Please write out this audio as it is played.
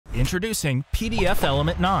Introducing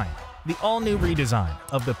PDFelement 9, the all-new redesign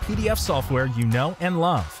of the PDF software you know and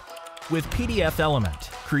love. With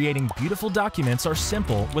PDFelement, creating beautiful documents are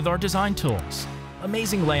simple with our design tools.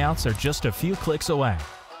 Amazing layouts are just a few clicks away.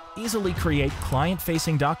 Easily create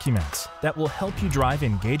client-facing documents that will help you drive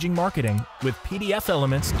engaging marketing with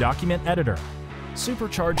PDFelement's document editor.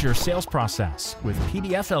 Supercharge your sales process with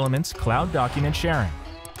PDFelement's cloud document sharing.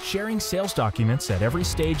 Sharing sales documents at every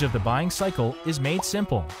stage of the buying cycle is made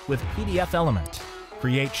simple with PDFelement.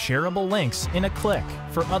 Create shareable links in a click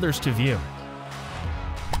for others to view.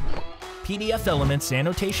 PDFelement's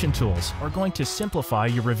annotation tools are going to simplify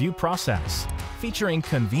your review process, featuring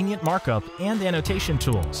convenient markup and annotation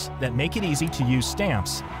tools that make it easy to use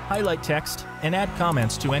stamps, highlight text, and add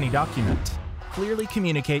comments to any document. Clearly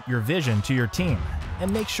communicate your vision to your team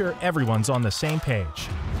and make sure everyone's on the same page.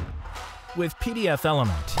 With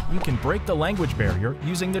PDFelement, you can break the language barrier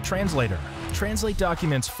using the translator. Translate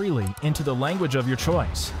documents freely into the language of your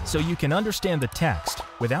choice, so you can understand the text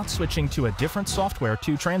without switching to a different software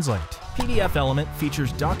to translate. PDFelement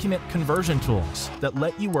features document conversion tools that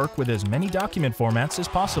let you work with as many document formats as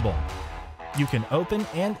possible. You can open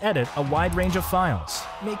and edit a wide range of files,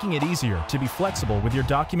 making it easier to be flexible with your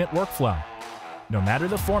document workflow. No matter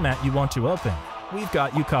the format you want to open, we've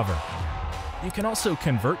got you covered. You can also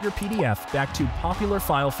convert your PDF back to popular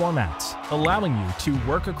file formats, allowing you to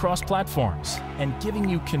work across platforms and giving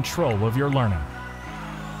you control of your learning.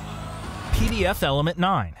 PDFelement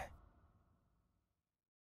 9.